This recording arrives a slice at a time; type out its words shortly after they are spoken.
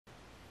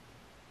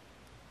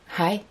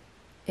Hi,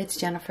 it's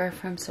Jennifer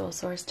from Soul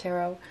Source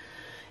Tarot,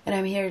 and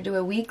I'm here to do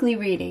a weekly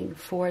reading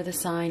for the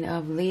sign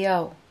of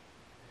Leo.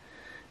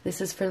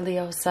 This is for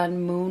Leo,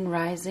 Sun, Moon,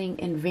 Rising,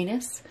 and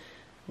Venus.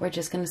 We're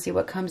just going to see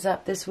what comes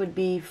up. This would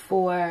be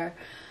for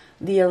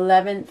the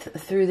 11th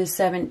through the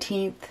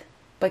 17th,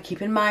 but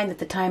keep in mind that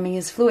the timing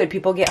is fluid.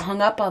 People get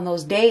hung up on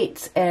those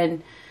dates,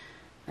 and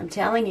I'm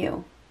telling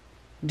you,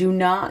 do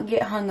not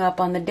get hung up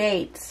on the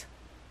dates.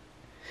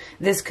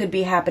 This could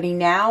be happening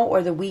now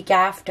or the week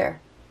after.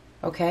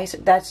 Okay, so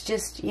that's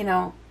just, you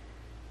know,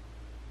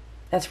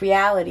 that's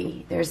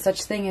reality. There's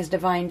such thing as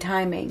divine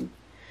timing.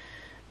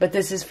 But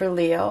this is for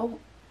Leo,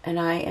 and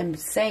I am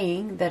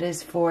saying that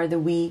is for the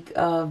week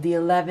of the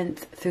 11th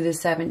through the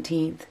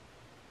 17th.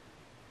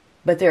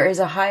 But there is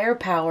a higher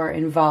power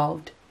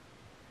involved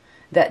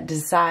that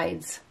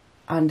decides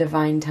on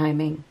divine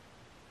timing.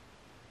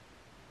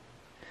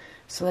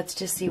 So let's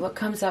just see what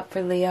comes up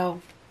for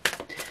Leo.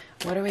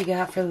 What do we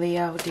got for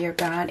Leo? Dear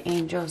God,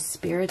 angels,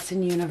 spirits,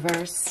 and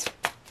universe.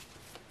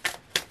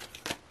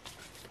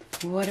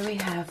 What do we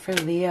have for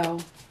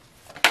Leo?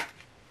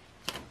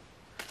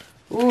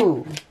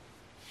 Ooh.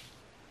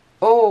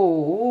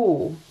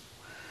 Oh.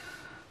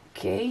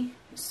 Okay.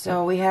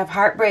 So we have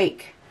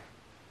heartbreak.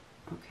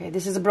 Okay.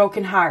 This is a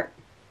broken heart.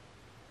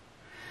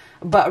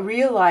 But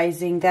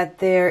realizing that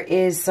there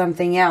is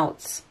something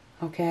else.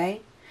 Okay.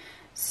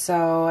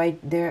 So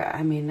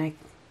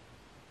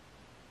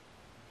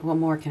what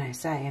more can I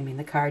say? I mean,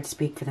 the cards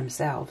speak for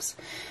themselves.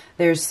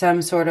 There's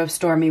some sort of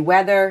stormy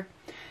weather.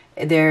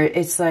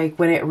 It's like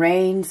when it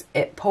rains,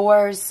 it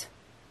pours,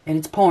 and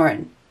it's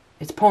pouring.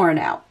 It's pouring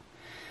out.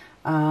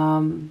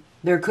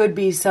 There could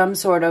be some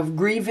sort of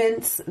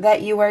grievance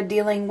that you are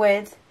dealing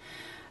with.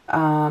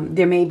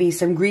 There may be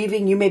some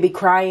grieving. You may be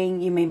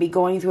crying. You may be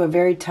going through a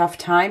very tough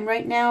time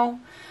right now.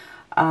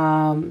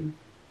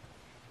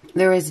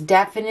 There is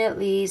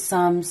definitely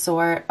some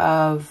sort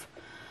of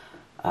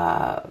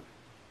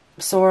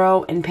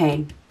sorrow and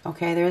pain.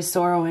 Okay, there is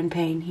sorrow and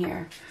pain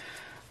here.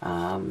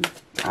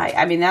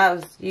 I mean,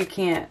 you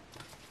can't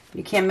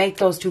make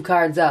those two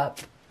cards up.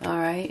 All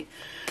right.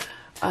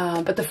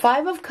 But the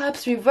Five of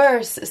Cups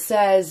reverse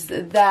says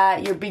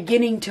that you're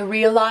beginning to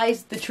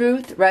realize the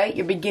truth, right?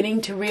 You're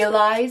beginning to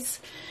realize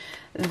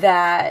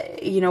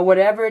that, you know,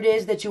 whatever it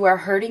is that you are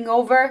hurting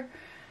over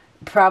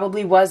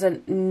probably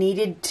wasn't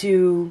needed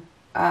to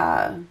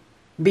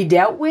be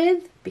dealt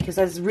with, because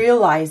I was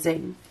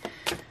realizing.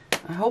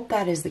 I hope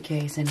that is the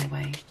case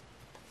anyway.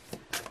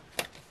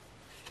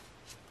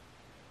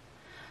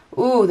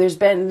 Ooh,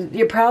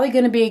 you're probably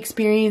going to be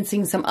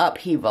experiencing some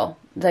upheaval.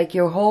 Like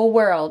your whole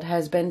world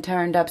has been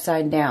turned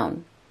upside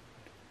down.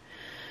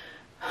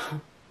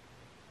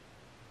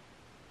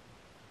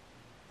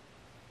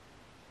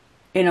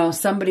 You know,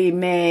 somebody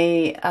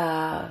may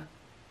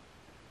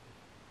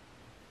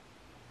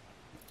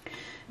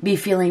be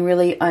feeling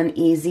really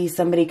uneasy.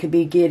 Somebody could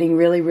be getting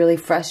really, really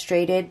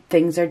frustrated.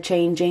 Things are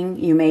changing.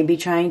 You may be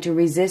trying to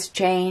resist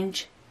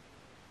change.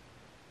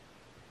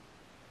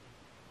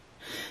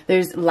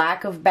 There's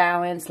lack of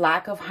balance,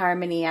 lack of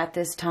harmony at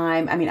this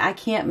time. I mean, I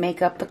can't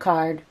make up the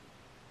card.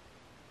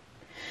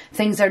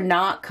 Things are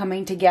not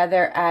coming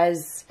together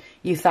as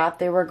you thought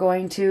they were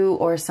going to,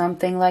 or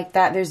something like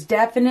that. There's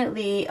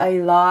definitely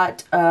a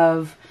lot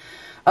of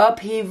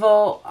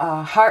upheaval,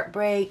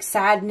 heartbreak,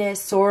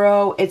 sadness,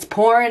 sorrow. It's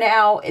pouring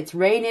out. It's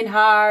raining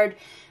hard.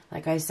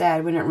 Like I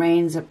said, when it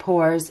rains, it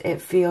pours.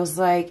 It feels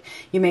like,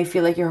 you may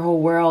feel like your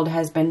whole world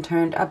has been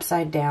turned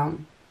upside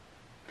down.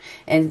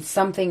 And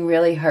something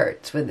really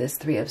hurts with this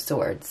Three of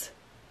Swords.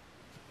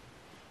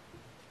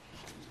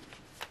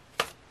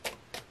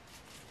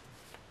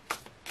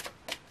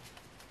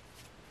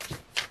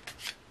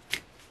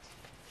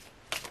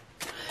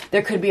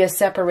 There could be a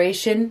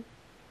separation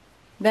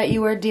that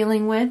you are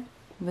dealing with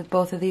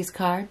both of these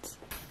cards.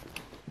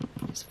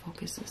 Just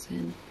focus this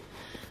in.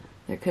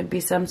 There could be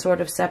some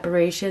sort of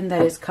separation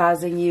that is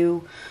causing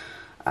you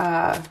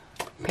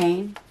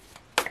pain.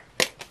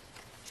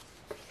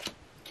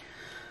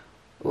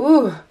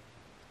 Ooh,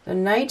 the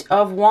Knight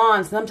of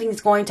Wands.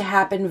 Something's going to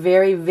happen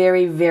very,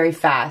 very, very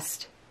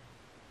fast.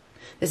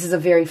 This is a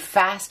very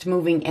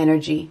fast-moving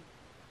energy.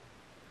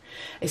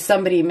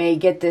 Somebody may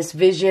get this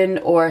vision,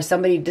 or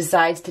somebody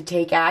decides to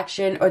take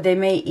action, or they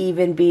may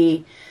even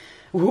be...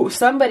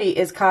 Somebody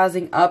is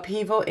causing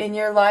upheaval in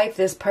your life.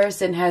 This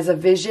person has a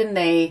vision.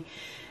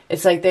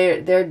 It's like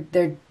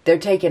they're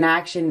taking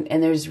action,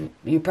 and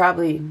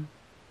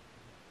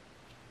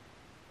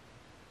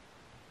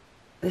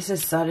this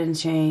is sudden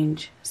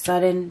change.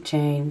 Sudden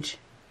change.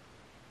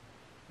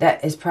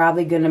 That is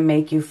probably going to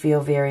make you feel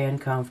very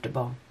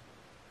uncomfortable.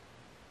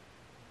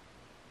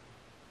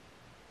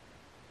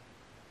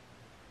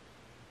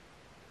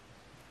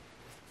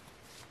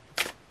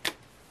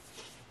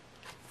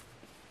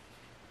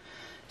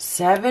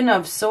 Seven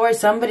of Swords.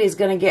 Somebody's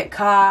going to get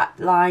caught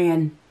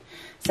lying.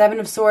 Seven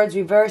of Swords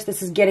reverse.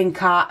 This is getting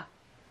caught.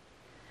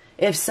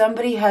 If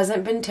somebody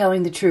hasn't been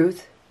telling the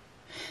truth,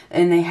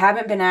 and they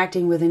haven't been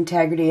acting with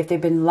integrity, if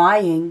they've been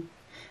lying,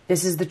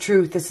 this is the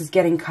truth. This is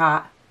getting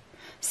caught.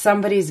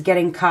 Somebody's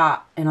getting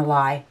caught in a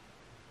lie.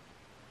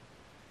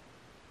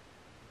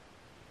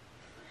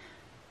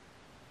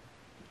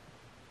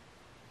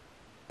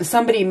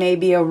 somebody may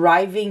be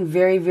arriving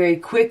very, very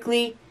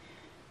quickly,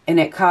 and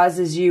it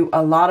causes you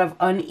a lot of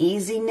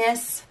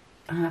uneasiness.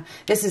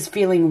 This is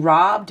feeling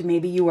robbed.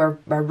 Maybe you are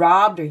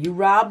robbed, or you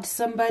robbed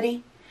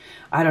somebody.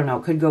 I don't know.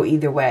 It could go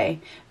either way.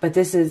 But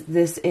this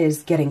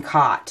is getting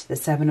caught. The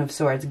Seven of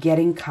Swords,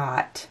 getting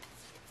caught.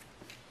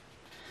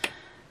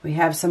 We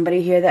have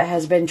somebody here that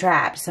has been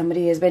trapped.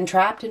 Somebody has been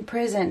trapped in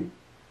prison.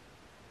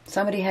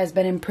 Somebody has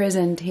been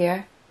imprisoned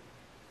here.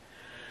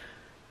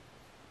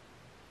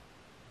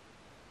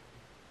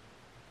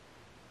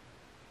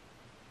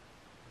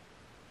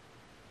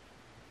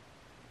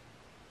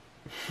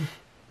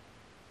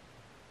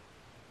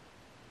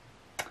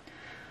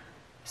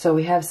 So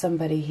we have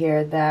somebody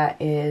here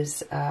that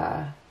is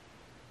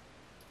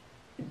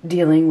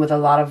dealing with a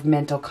lot of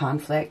mental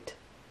conflict.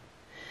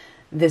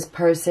 This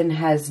person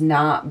has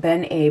not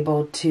been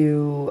able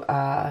to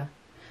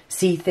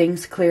see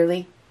things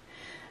clearly.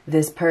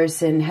 This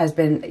person has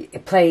been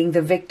playing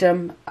the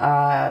victim,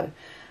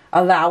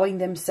 allowing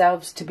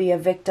themselves to be a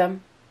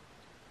victim.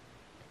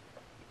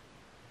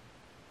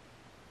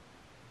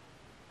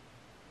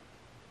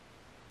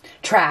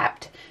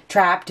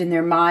 Trapped in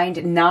their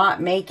mind,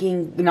 not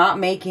making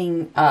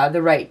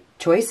the right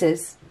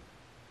choices.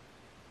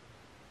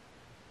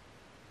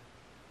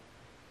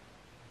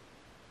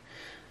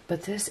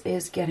 But this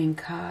is getting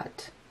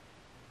caught.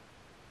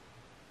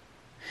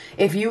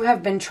 If you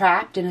have been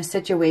trapped in a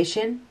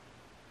situation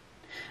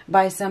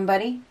by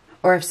somebody,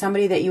 or if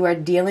somebody that you are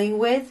dealing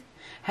with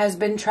has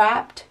been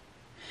trapped,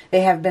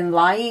 they have been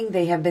lying,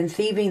 they have been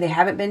thieving, they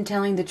haven't been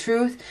telling the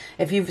truth.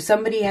 If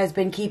somebody has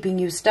been keeping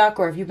you stuck,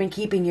 or if you've been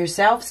keeping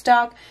yourself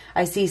stuck,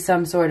 I see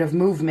some sort of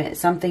movement.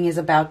 Something is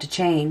about to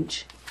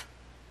change.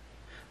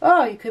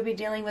 Oh, you could be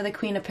dealing with a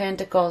Queen of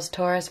Pentacles,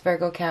 Taurus,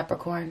 Virgo,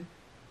 Capricorn.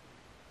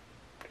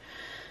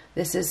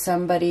 This is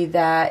somebody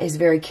that is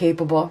very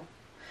capable.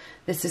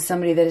 This is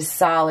somebody that is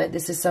solid.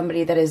 This is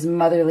somebody that is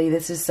motherly.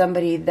 This is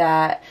somebody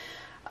that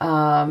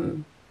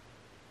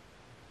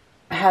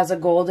has a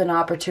golden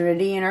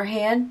opportunity in her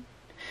hand.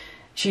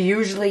 She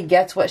usually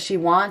gets what she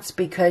wants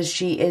because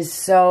she is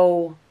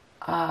so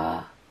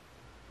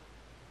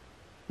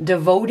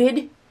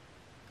devoted.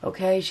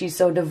 Okay, she's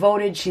so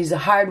devoted. She's a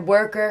hard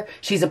worker.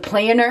 She's a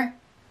planner.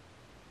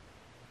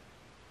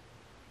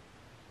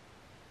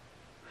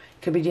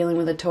 Could be dealing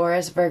with a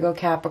Taurus, Virgo,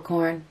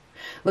 Capricorn.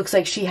 Looks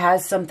like she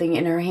has something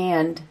in her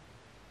hand.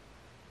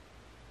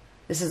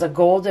 This is a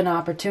golden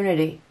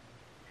opportunity.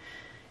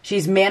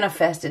 She's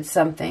manifested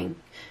something.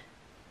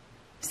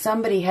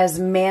 Somebody has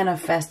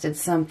manifested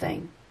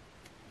something.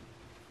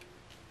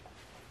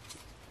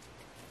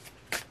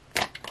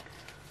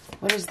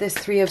 What is this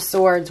Three of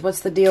Swords?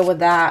 What's the deal with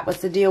that?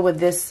 What's the deal with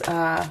this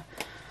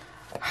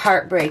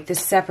heartbreak,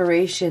 this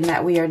separation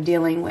that we are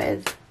dealing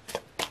with?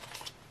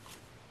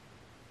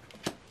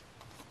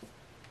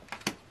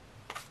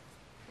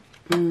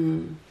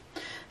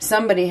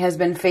 Somebody has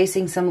been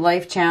facing some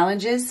life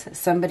challenges.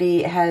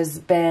 Somebody has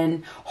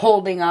been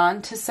holding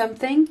on to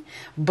something,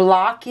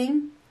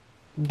 blocking.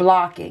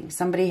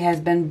 Somebody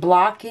has been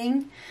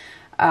blocking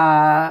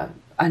a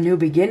new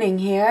beginning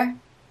here.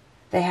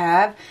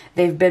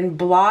 They've been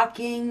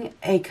blocking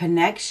a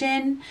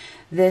connection.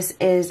 This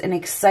is an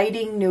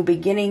exciting new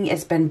beginning.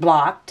 It's been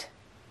blocked.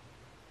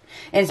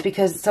 And it's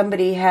because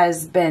somebody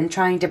has been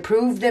trying to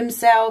prove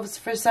themselves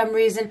for some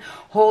reason,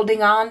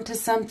 holding on to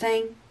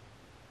something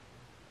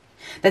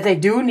that they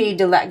do need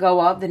to let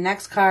go of. The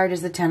next card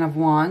is the Ten of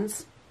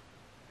Wands.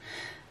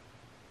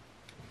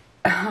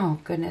 Oh,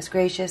 goodness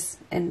gracious.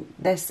 And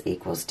this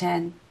equals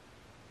 10.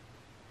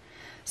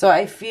 So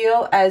I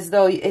feel as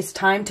though it's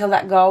time to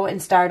let go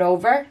and start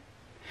over.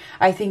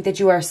 I think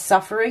that you are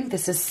suffering.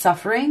 This is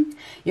suffering.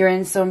 You're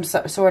in some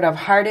sort of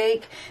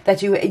heartache,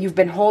 that you've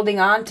been holding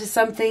on to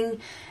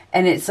something.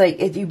 And it's like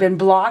if you've been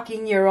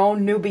blocking your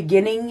own new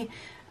beginning.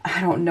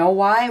 I don't know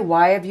why.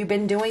 Why have you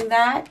been doing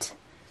that?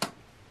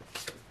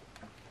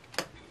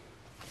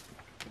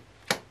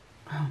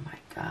 Oh my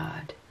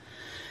God.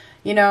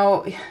 You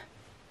know,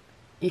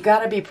 you got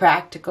to be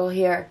practical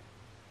here.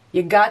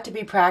 You got to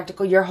be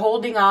practical. You're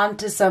holding on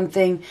to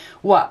something.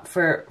 What?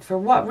 For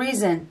what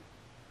reason?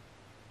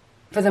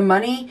 For the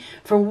money?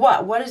 For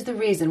what? What is the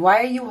reason? Why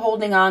are you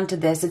holding on to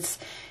this?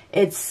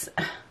 It's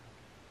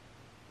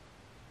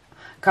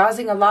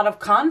causing a lot of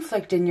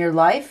conflict in your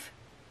life.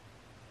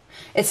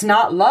 It's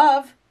not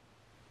love.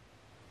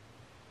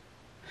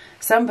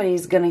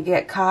 Somebody's going to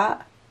get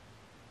caught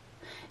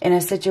in a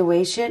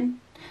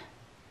situation.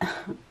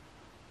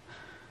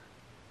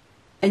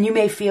 And you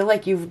may feel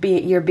like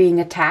you're being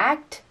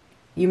attacked.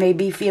 You may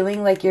be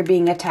feeling like you're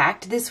being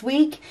attacked this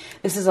week.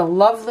 This is a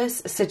loveless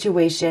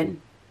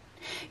situation.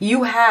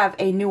 You have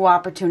a new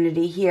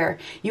opportunity here.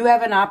 You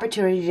have an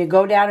opportunity to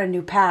go down a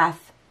new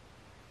path.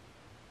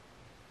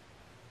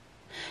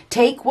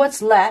 Take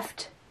what's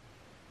left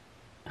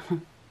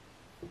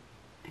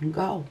and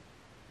go.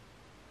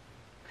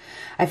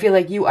 I feel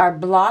like you are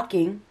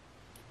blocking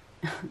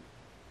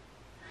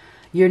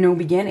your new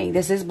beginning.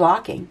 This is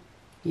blocking.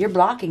 You're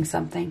blocking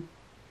something.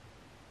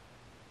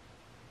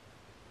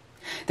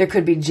 There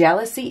could be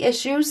jealousy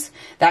issues.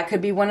 That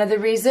could be one of the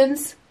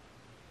reasons.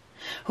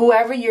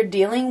 Whoever you're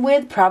dealing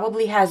with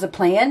probably has a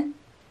plan,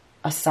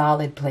 a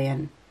solid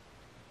plan.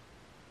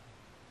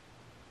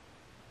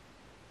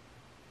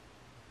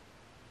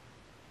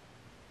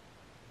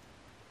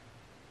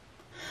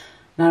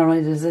 Not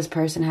only does this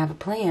person have a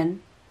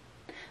plan,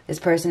 this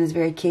person is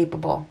very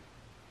capable.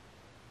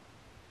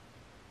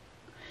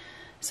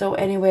 So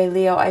anyway,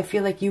 Leo, I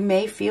feel like you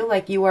may feel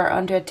like you are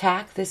under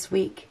attack this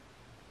week.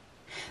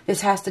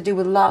 This has to do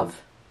with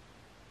love.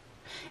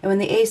 And when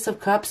the Ace of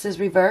Cups is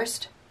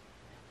reversed,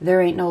 there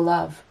ain't no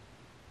love.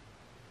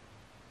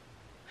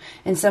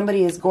 And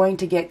somebody is going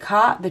to get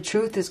caught. The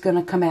truth is going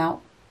to come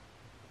out.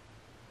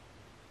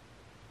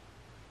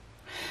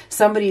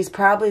 Somebody is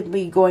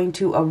probably going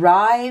to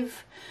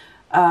arrive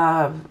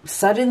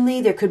suddenly.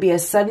 There could be a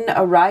sudden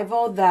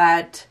arrival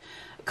that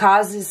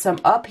causes some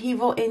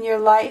upheaval in your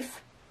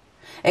life.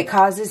 It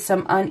causes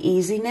some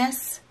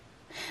uneasiness.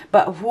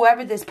 But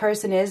whoever this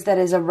person is that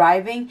is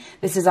arriving,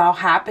 this is all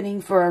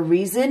happening for a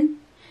reason.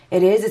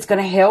 It is. It's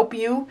going to help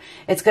you.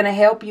 It's going to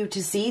help you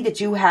to see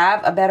that you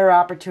have a better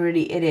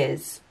opportunity. It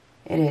is.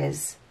 It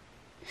is.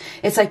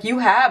 It's like you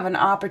have an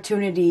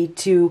opportunity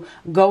to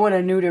go in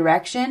a new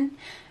direction.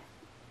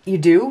 You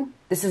do.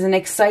 This is an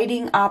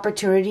exciting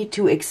opportunity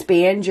to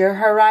expand your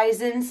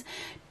horizons,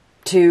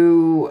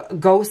 to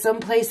go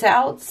someplace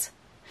else.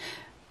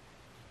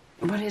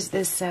 What is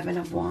this Seven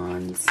of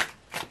Wands?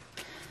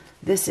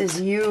 This is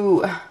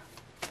you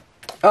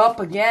up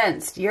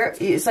against.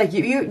 It's like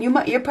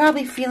you're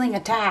probably feeling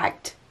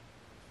attacked.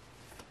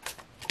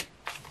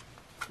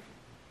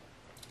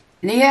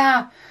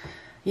 Yeah.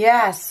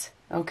 Yes.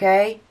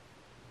 Okay.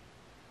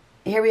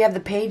 Here we have the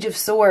Page of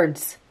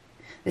Swords.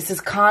 This is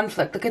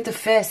conflict. Look at the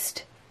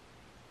fist.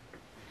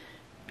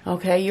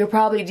 Okay, you're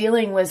probably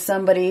dealing with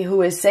somebody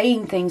who is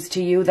saying things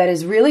to you that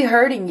is really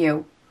hurting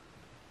you.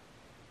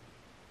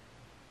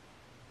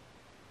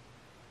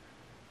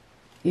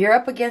 You're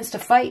up against a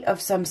fight of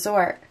some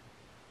sort.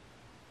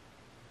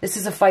 This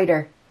is a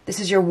fighter. This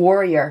is your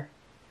warrior.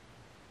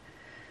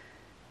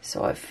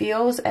 So it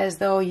feels as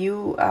though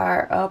you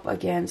are up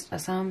against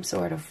some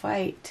sort of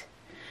fight.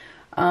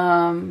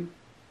 The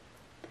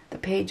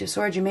Page of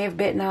Swords, you may have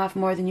bitten off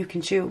more than you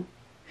can chew.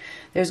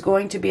 There's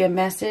going to be a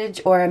message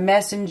or a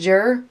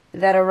messenger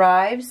that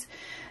arrives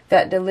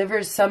that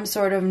delivers some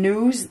sort of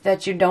news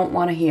that you don't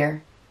want to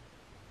hear.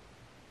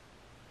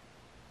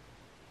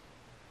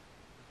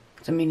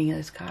 It's the meaning of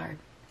this card.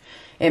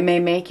 It may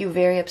make you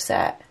very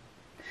upset.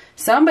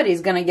 Somebody's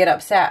going to get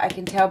upset. I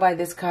can tell by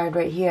this card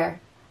right here.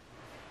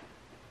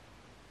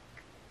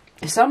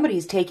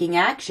 Somebody's taking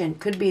action.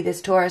 Could be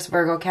this Taurus,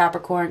 Virgo,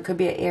 Capricorn. Could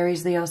be an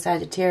Aries, Leo,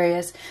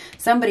 Sagittarius.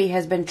 Somebody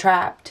has been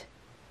trapped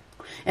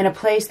in a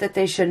place that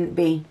they shouldn't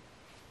be,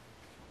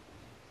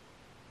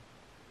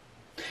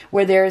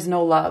 where there is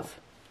no love.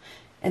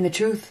 And the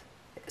truth,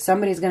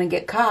 somebody's going to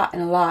get caught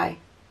in a lie.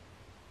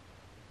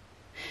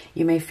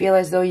 You may feel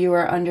as though you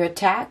are under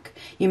attack.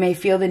 You may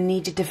feel the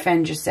need to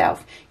defend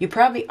yourself. You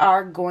probably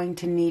are going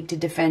to need to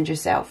defend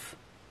yourself.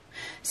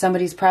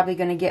 Somebody's probably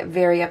going to get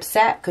very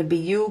upset. Could be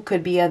you,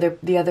 could be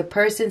the other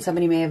person.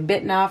 Somebody may have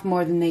bitten off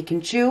more than they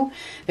can chew.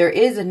 There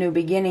is a new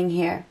beginning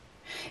here.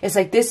 It's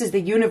like this is the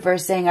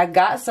universe saying, I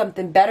got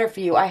something better for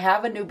you. I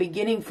have a new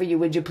beginning for you.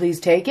 Would you please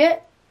take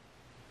it?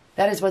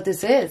 That is what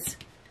this is.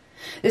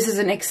 This is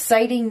an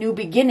exciting new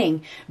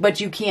beginning,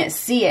 but you can't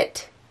see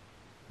it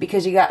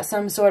because you got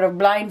some sort of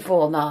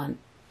blindfold on.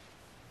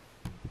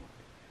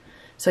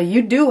 So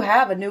you do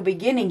have a new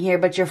beginning here,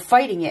 but you're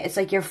fighting it. It's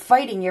like you're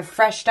fighting your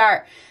fresh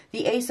start.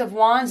 The Ace of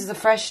Wands is a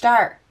fresh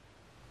start.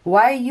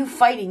 Why are you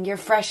fighting your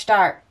fresh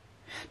start?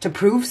 To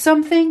prove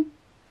something?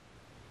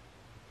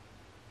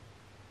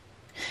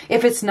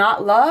 If it's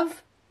not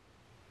love,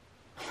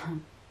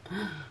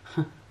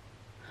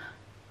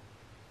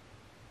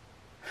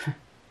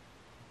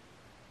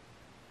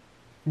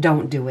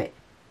 don't do it.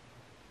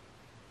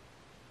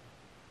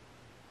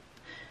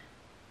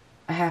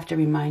 I have to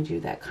remind you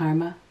that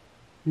karma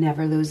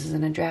never loses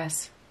an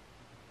address.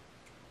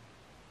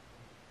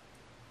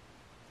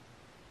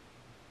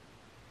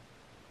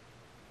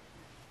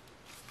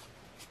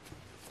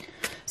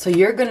 So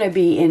you're going to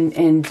be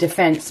in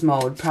defense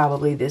mode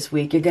probably this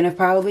week. You're going to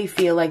probably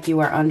feel like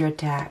you are under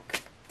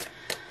attack.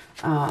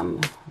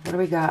 What do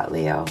we got,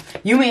 Leo?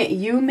 You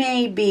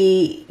may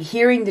be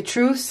hearing the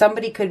truth.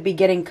 Somebody could be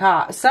getting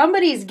caught.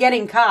 Somebody's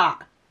getting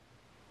caught.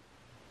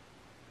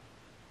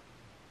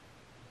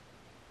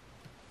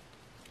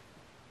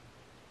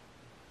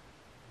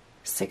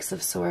 Six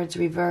of Swords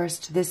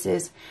reversed. This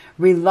is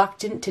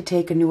reluctant to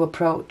take a new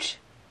approach.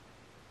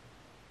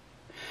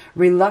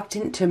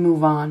 Reluctant to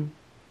move on.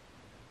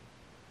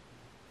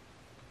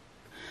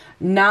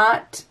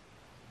 Not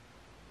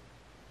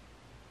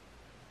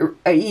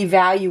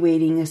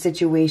evaluating a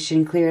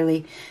situation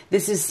clearly.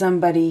 This is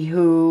somebody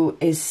who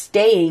is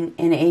staying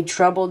in a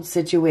troubled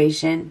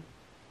situation.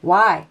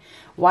 Why?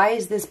 Why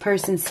is this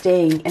person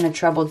staying in a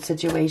troubled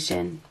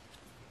situation?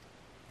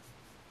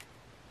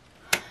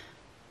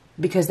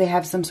 Because they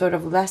have some sort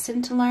of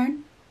lesson to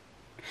learn.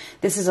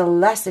 This is a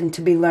lesson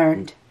to be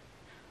learned.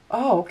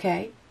 oh,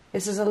 okay,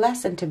 this is a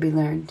lesson to be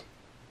learned.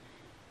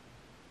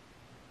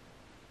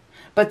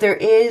 But there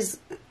is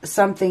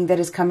something that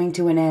is coming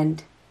to an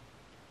end.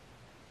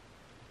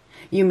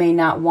 You may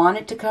not want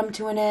it to come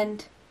to an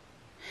end.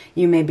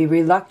 You may be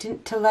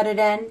reluctant to let it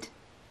end.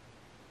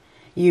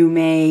 You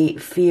may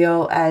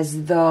feel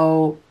as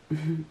though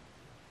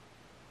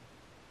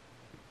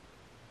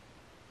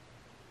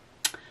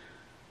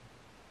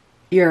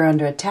you're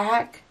under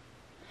attack.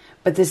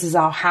 But this is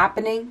all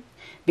happening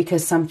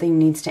because something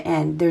needs to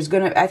end.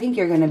 I think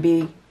you're going to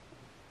be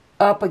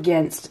up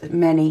against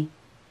many.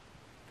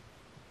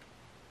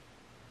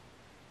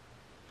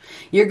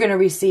 You're going to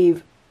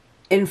receive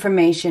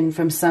information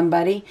from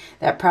somebody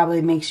that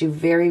probably makes you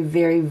very,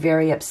 very,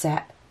 very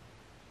upset.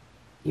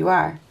 You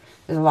are.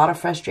 There's a lot of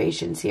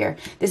frustrations here.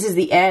 This is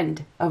the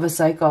end of a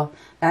cycle.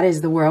 That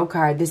is the World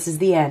card. This is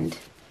the end.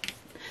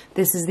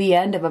 This is the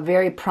end of a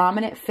very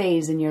prominent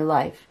phase in your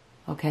life.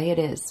 Okay, it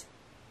is.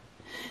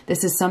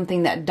 This is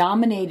something that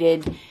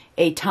dominated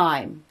a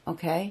time.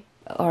 Okay,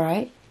 all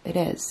right, it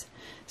is.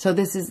 So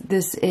this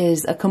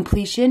is a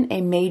completion,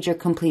 a major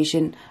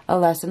completion, a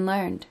lesson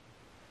learned.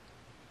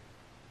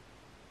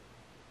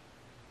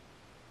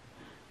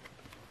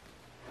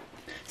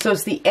 So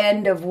it's the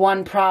end of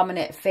one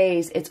prominent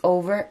phase. It's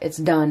over. It's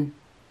done.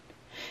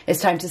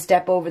 It's time to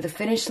step over the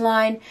finish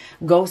line.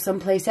 Go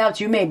someplace else.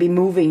 You may be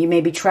moving. You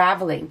may be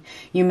traveling.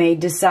 You may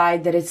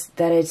decide that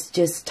it's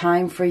just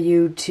time for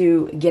you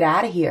to get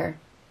out of here.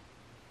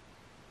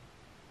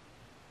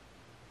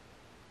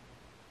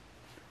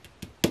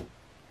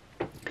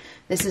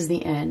 This is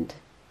the end.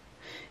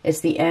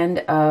 It's the end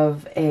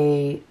of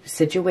a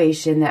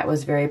situation that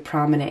was very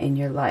prominent in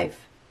your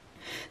life.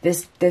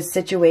 This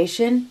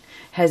situation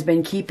has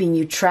been keeping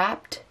you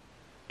trapped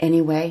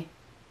anyway.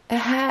 It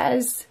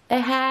has.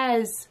 It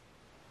has.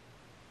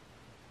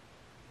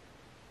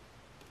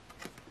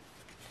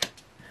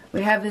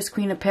 We have this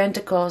Queen of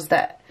Pentacles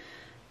that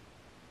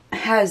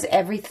has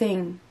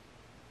everything.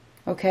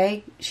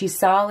 Okay? She's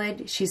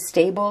solid. She's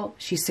stable.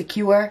 She's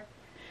secure.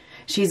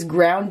 She's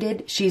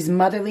grounded. She's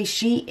motherly.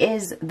 She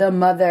is the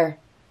mother.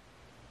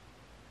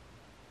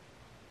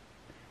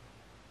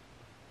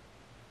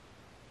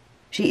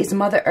 She is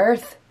Mother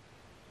Earth.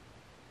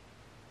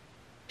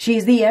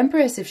 She's the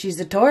Empress if she's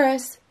a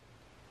Taurus.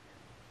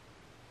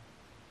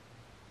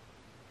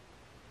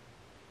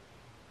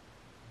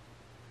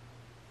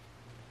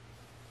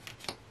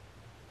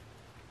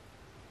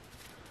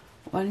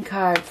 One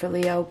card for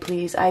Leo,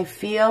 please. I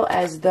feel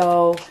as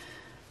though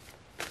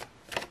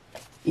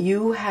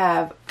you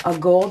have a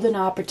golden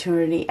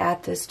opportunity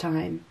at this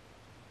time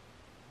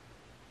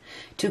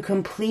to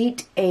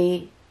complete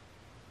a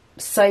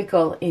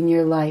cycle in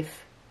your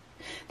life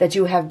that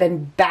you have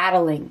been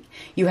battling.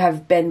 You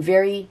have been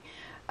very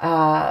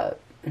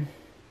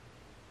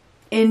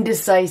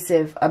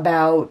indecisive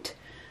about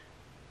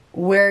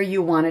where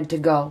you wanted to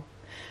go.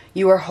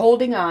 You are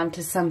holding on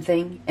to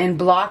something and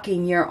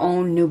blocking your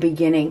own new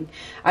beginning.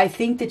 I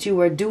think that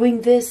you are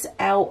doing this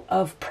out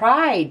of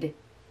pride.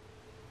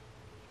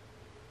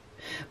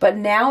 But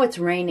now it's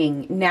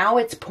raining. Now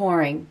it's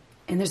pouring.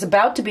 And there's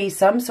about to be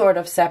some sort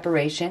of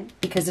separation,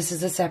 because this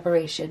is a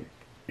separation.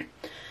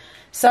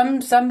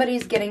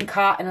 Somebody's getting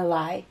caught in a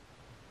lie.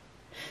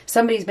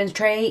 Somebody's been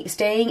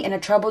staying in a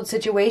troubled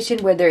situation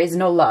where there is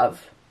no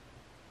love.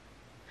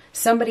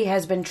 Somebody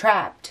has been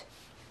trapped.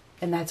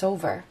 And that's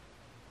over.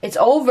 It's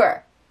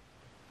over.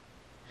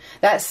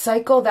 That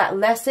cycle, that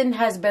lesson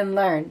has been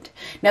learned.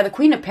 Now the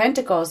Queen of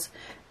Pentacles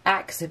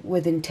acts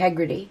with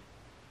integrity.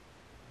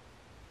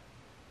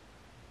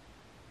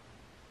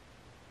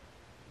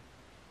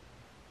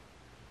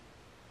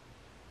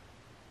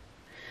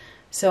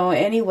 So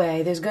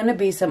anyway, there's going to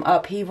be some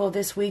upheaval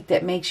this week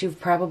that makes you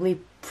probably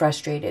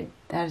frustrated.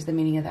 That is the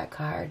meaning of that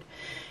card.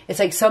 It's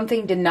like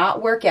something did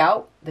not work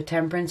out, the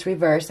Temperance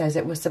reverse, as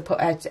it was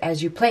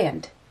as you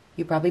planned.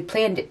 You probably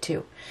planned it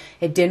to.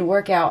 It didn't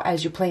work out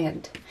as you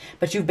planned,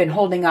 but you've been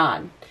holding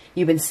on.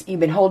 You've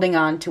been holding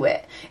on to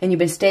it, and you've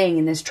been staying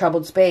in this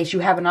troubled space. You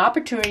have an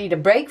opportunity to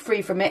break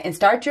free from it and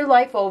start your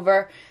life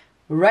over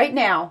right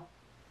now.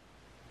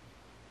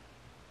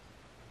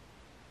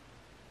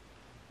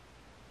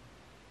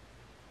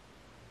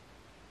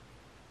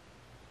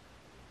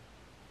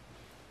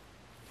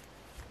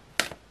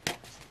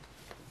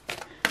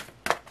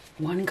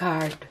 One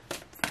card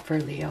for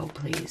Leo,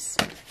 please.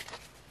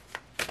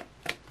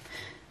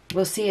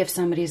 We'll see if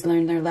somebody's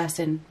learned their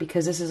lesson,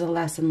 because this is a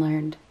lesson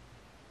learned.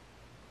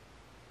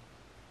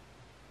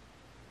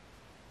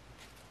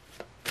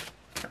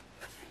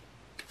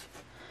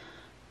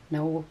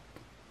 No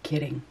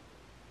kidding.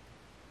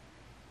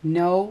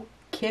 No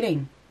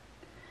kidding.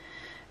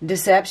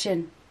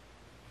 Deception.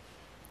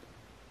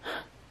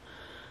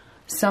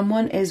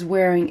 Someone is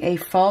wearing a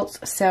false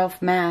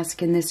self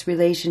mask in this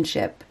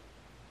relationship.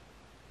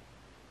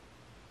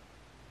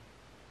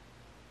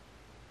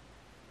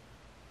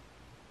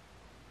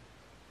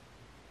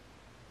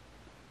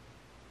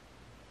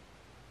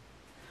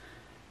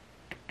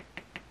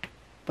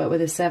 But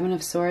with the Seven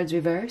of Swords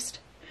reversed,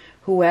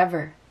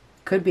 whoever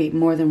Could be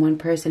more than one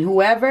person.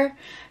 Whoever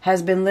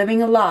has been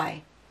living a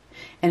lie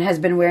and has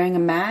been wearing a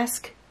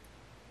mask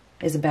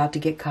is about to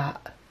get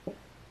caught.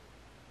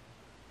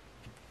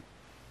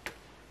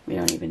 We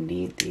don't even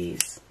need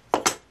these.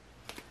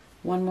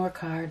 One more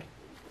card.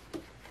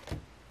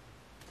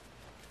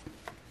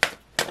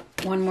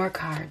 One more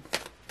card.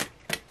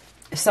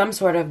 Some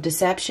sort of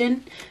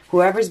deception.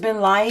 Whoever's been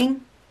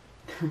lying,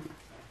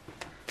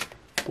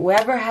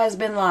 whoever has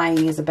been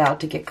lying is about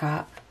to get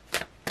caught.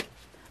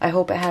 I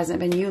hope it hasn't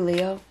been you,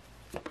 Leo.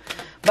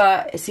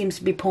 But it seems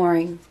to be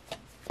pouring.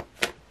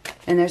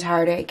 And there's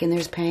heartache and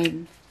there's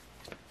pain.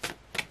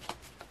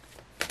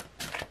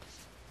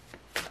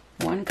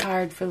 One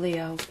card for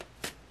Leo.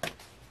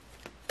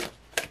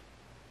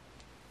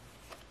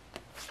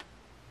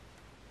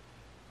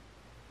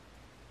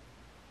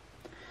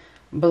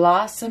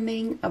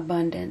 Blossoming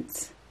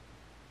abundance.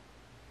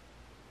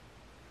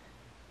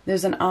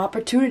 There's an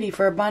opportunity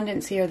for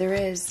abundance here. There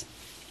is.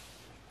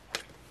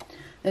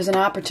 There's an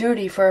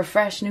opportunity for a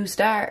fresh new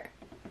start.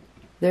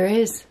 There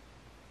is.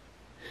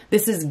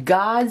 This is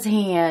God's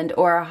hand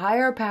or a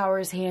higher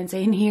power's hand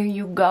saying, here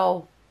you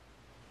go.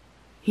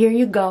 Here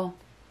you go.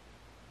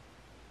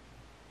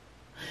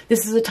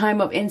 This is a time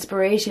of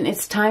inspiration.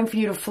 It's time for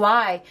you to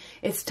fly.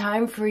 It's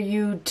time for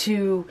you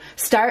to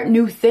start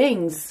new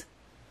things.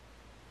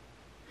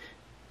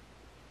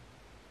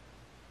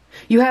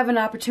 You have an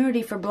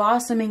opportunity for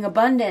blossoming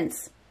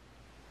abundance.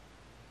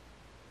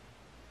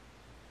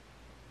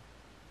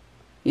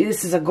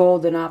 This is a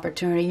golden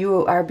opportunity.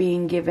 You are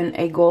being given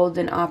a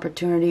golden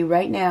opportunity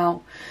right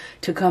now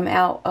to come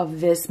out of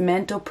this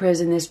mental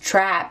prison, this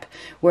trap.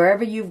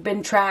 Wherever you've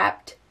been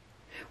trapped,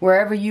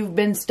 wherever you've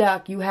been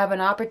stuck, you have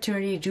an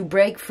opportunity to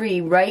break free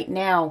right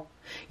now.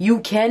 You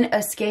can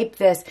escape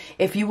this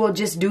if you will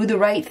just do the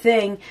right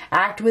thing,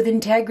 act with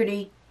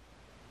integrity.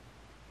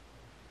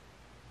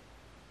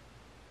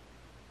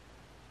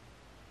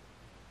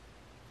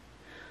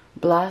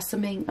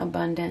 Blossoming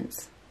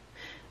abundance.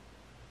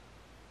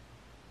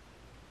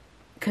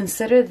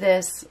 Consider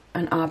this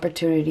an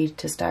opportunity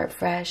to start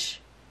fresh.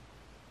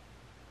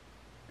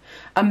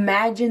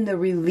 Imagine the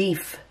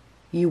relief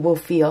you will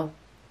feel.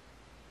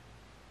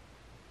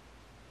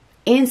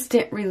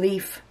 Instant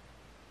relief.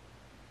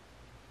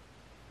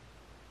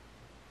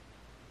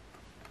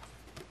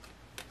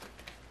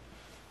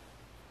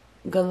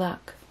 Good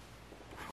luck.